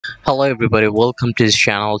Hello everybody, welcome to this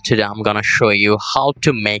channel. Today I'm gonna show you how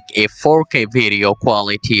to make a 4K video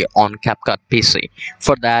quality on Capcut PC.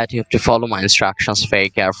 For that you have to follow my instructions very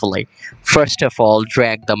carefully. First of all,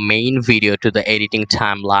 drag the main video to the editing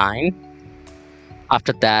timeline.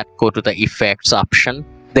 After that, go to the effects option.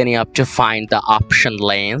 Then you have to find the option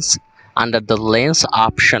lens. Under the lens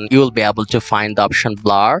option, you will be able to find the option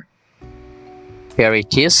blur. Here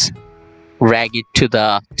it is. Drag it to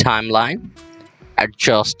the timeline.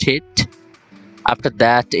 Adjust it. After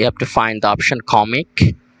that you have to find the option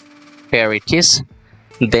comic. Here it is.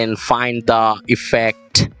 Then find the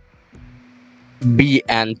effect B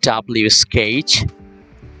and W sketch.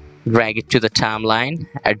 Drag it to the timeline.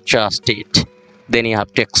 Adjust it. Then you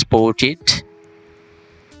have to export it.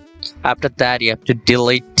 After that you have to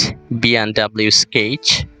delete B and W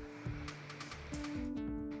sketch.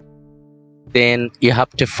 Then you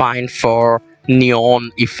have to find for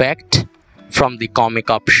neon effect from the comic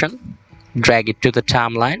option. Drag it to the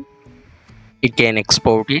timeline. Again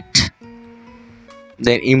export it.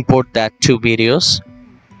 Then import that two videos.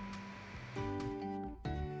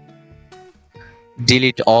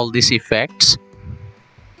 Delete all these effects.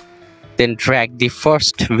 Then drag the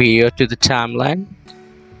first video to the timeline.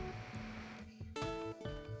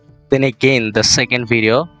 Then again the second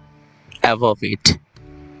video above it.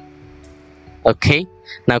 Okay,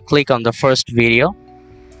 now click on the first video.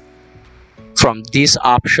 From this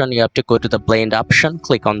option you have to go to the blend option,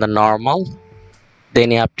 click on the normal.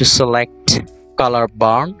 Then you have to select color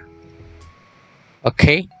burn.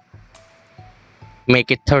 Okay,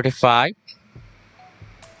 make it 35.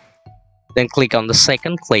 Then click on the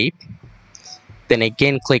second clip. Then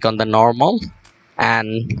again click on the normal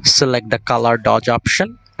and select the color dodge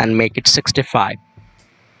option and make it 65.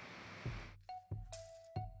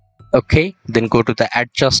 Okay, then go to the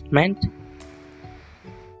adjustment.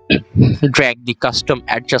 Drag the custom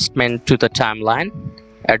adjustment to the timeline.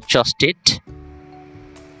 Adjust it.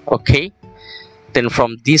 Okay, then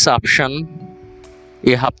from this option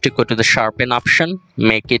you have to go to the sharpen option,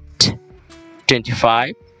 make it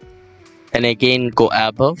 25, and again go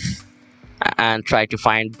above and try to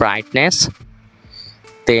find brightness.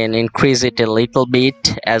 Then increase it a little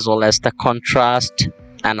bit, as well as the contrast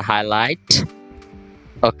and highlight.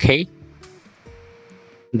 Okay,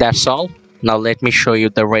 that's all. Now let me show you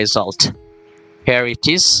the result. Here it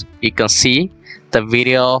is. You can see the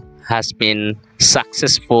video has been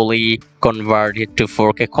successfully converted to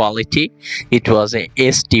 4K quality. It was a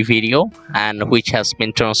SD video and which has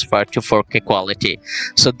been transferred to 4K quality.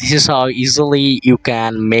 So this is how easily you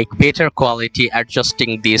can make better quality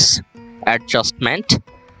adjusting this adjustment.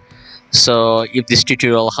 So if this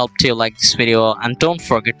tutorial helped you, like this video and don't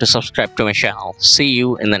forget to subscribe to my channel. See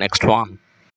you in the next one.